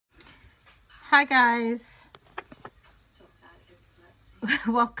Hi guys,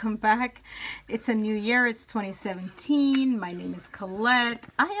 welcome back. It's a new year, it's 2017. My name is Colette.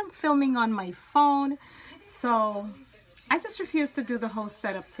 I am filming on my phone, so I just refuse to do the whole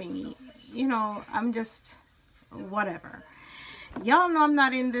setup thingy. You know, I'm just whatever. Y'all know I'm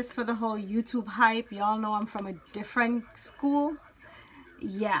not in this for the whole YouTube hype. Y'all know I'm from a different school.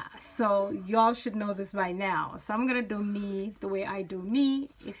 Yeah, so y'all should know this by now. So I'm gonna do me the way I do me.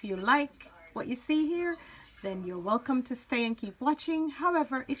 If you like what you see here, then you're welcome to stay and keep watching.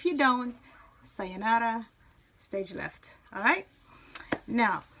 However, if you don't, sayonara, stage left. All right,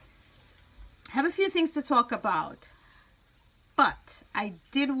 now I have a few things to talk about, but I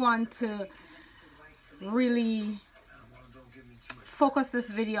did want to really focus this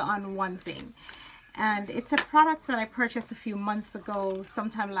video on one thing. And it's a product that I purchased a few months ago,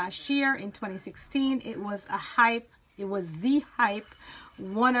 sometime last year in 2016. It was a hype. It was the hype,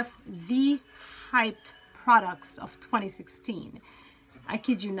 one of the hyped products of 2016. I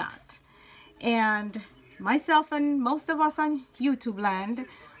kid you not. And myself and most of us on YouTube land,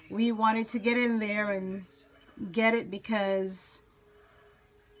 we wanted to get in there and get it because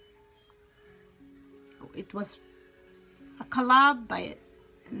it was a collab by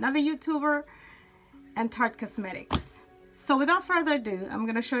another YouTuber and Tarte Cosmetics. So without further ado, I'm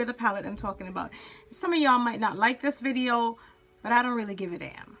going to show you the palette I'm talking about. Some of y'all might not like this video, but I don't really give a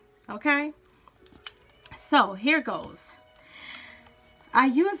damn. Okay? So here goes. I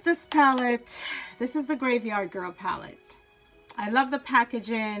use this palette. This is the Graveyard Girl palette. I love the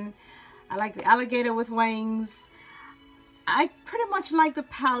packaging. I like the alligator with wings. I pretty much like the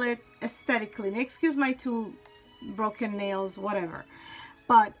palette aesthetically. And excuse my two broken nails, whatever.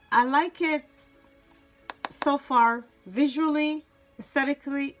 But I like it so far. Visually,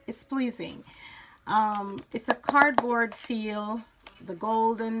 aesthetically, it's pleasing. It's a cardboard feel. The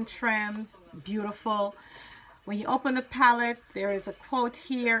golden trim, beautiful. When you open the palette, there is a quote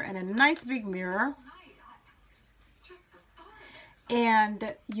here and a nice big mirror.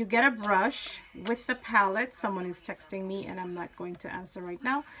 And you get a brush with the palette. Someone is texting me and I'm not going to answer right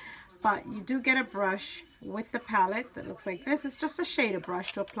now. But you do get a brush with the palette that looks like this. It's just a shader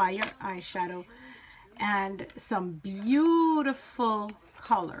brush to apply your eyeshadow. And some beautiful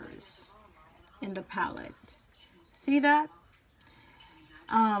colors in the palette. See that?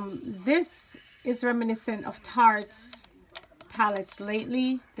 This is reminiscent of Tarte's palettes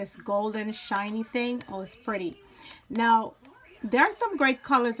lately. This golden shiny thing. Oh, it's pretty. Now, there are some great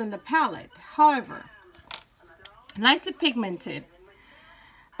colors in the palette. However, nicely pigmented.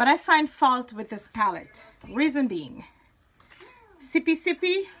 But I find fault with this palette. Reason being, sippy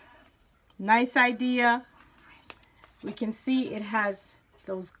sippy. Nice idea. We can see it has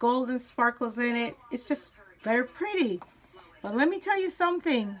those golden sparkles in it. It's just very pretty. But let me tell you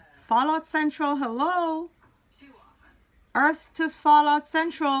something. Fallout Central, hello. Earth to Fallout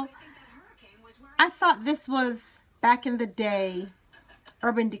Central. I thought this was back in the day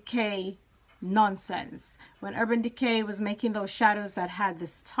Urban Decay nonsense. When Urban Decay was making those shadows that had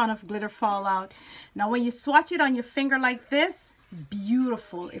this ton of glitter fallout. Now when you swatch it on your finger like this,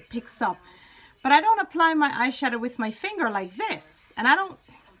 beautiful, it picks up. But I don't apply my eyeshadow with my finger like this, and I don't.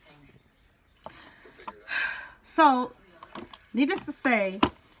 So needless to say,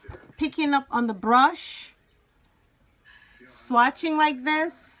 picking up on the brush, swatching like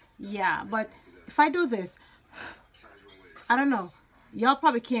this, yeah. But if I do this, I don't know, y'all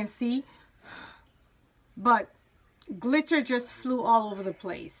probably can't see, but glitter just flew all over the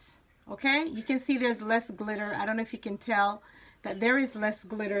place. Okay, you can see there's less glitter. I don't know if you can tell that there is less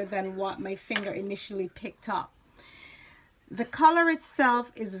glitter than what my finger initially picked up. The color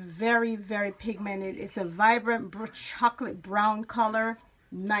itself is very, very pigmented. It's a vibrant chocolate brown color.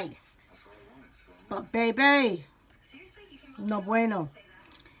 Nice. But baby, no bueno.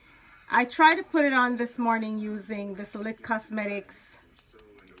 I tried to put it on this morning using this Lit Cosmetics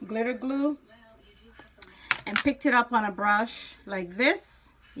glitter glue and picked it up on a brush like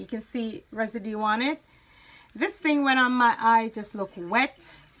this. You can see residue on it. This thing went on my eye, just looked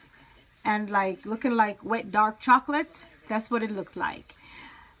wet and like looking like wet dark chocolate. That's what it looked like.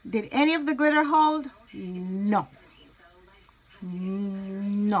 Did any of the glitter hold? No.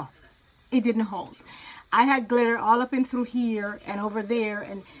 No. It didn't hold. I had glitter all up and through here and over there.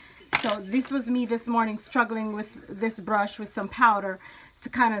 And so this was me this morning struggling with this brush with some powder to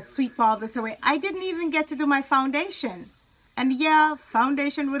kind of sweep all this away. I didn't even get to do my foundation. And yeah,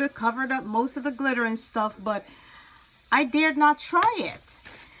 foundation would have covered up most of the glitter and stuff, but I dared not try it.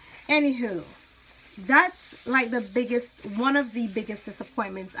 Anywho, that's like the biggest, one of the biggest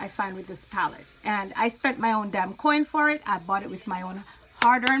disappointments I find with this palette. And I spent my own damn coin for it. I bought it with my own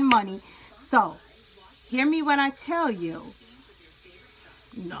hard-earned money. So hear me when I tell you,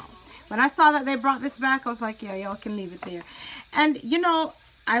 no. When I saw that they brought this back, I was like, yeah, y'all can leave it there. And you know,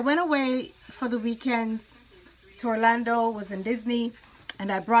 I went away for the weekend to Orlando, was in Disney,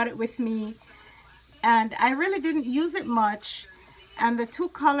 and I brought it with me, and I really didn't use it much. And the two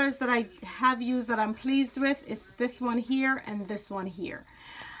colors that I have used that I'm pleased with is this one here and this one here.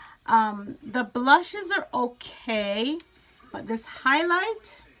 The blushes are okay, but this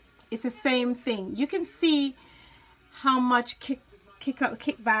highlight is the same thing. You can see how much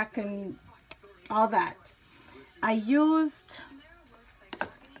kickback and all that. I used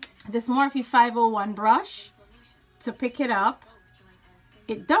this Morphe 501 brush to pick it up.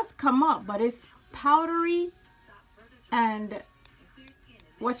 It does come up, but it's powdery, and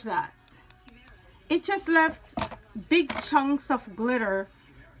watch that. It just left big chunks of glitter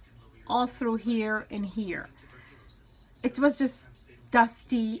all through here and here. It was just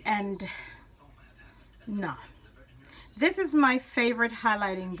dusty, and no. This is my favorite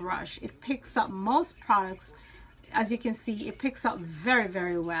highlighting brush. It picks up most products. As you can see, it picks up very,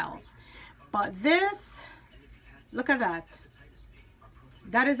 very well. But this, look at that.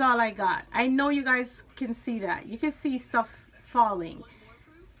 That is all I got. I know you guys can see that. You can see stuff falling.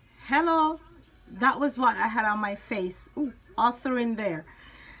 Hello, that was what I had on my face. Ooh, all through in there.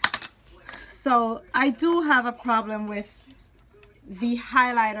 So I do have a problem with the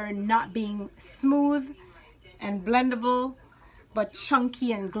highlighter not being smooth and blendable, but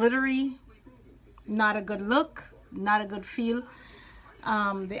chunky and glittery. Not a good look, not a good feel.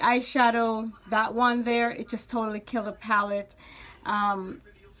 The eyeshadow, that one there, it just totally killed the palette.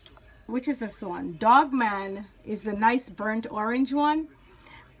 Which is this one? Dogman is the nice burnt orange one,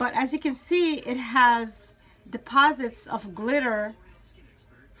 but as you can see, it has deposits of glitter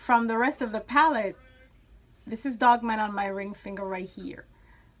from the rest of the palette. This is Dogman on my ring finger right here.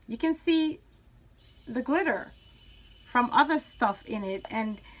 You can see the glitter from other stuff in it,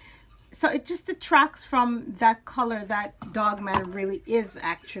 and so it just detracts from that color that Dogman really is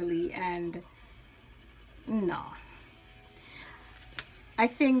actually. And no, I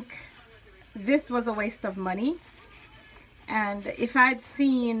think this was a waste of money. And if I'd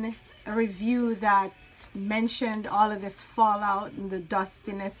seen a review that mentioned all of this fallout and the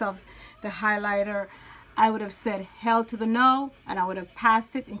dustiness of the highlighter, I would have said hell to the no, and I would have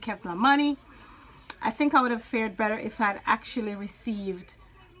passed it and kept my money. I think I would have fared better if I had actually received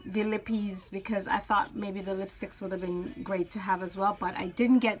the lippies, because I thought maybe the lipsticks would have been great to have as well, but I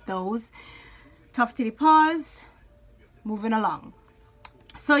didn't get those. Tough Titty Paws, moving along.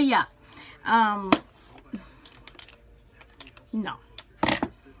 So yeah, no,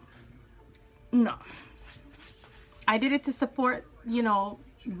 I did it to support, you know,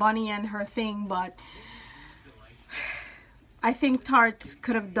 Bunny and her thing, but I think Tarte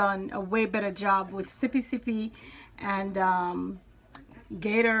could have done a way better job with Sippy Sippy and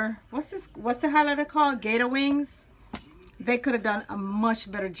Gator. What's the highlighter called? Gator Wings. They could have done a much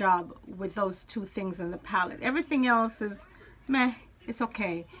better job with those two things in the palette. Everything else is meh. It's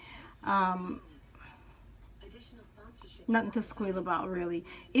okay. Nothing to squeal about, really.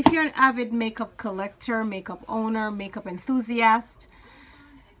 If you're an avid makeup collector, makeup owner, makeup enthusiast,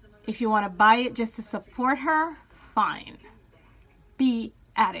 if you want to buy it just to support her, fine. Be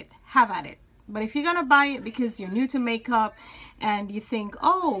at it. Have at it. But if you're going to buy it because you're new to makeup and you think,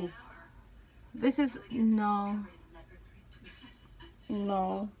 oh, this is... No.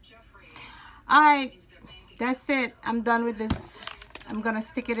 Alright, that's it. I'm done with this. I'm going to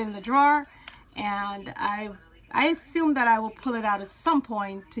stick it in the drawer, and I assume that I will pull it out at some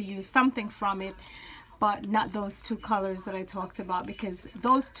point to use something from it, but not those two colors that I talked about, because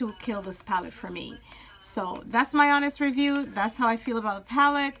those two kill this palette for me. So that's my honest review. That's how I feel about the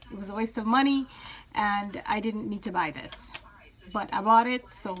palette. It was a waste of money, and I didn't need to buy this, but I bought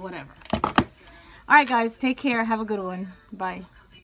it, so whatever. Alright guys, take care. Have a good one. Bye.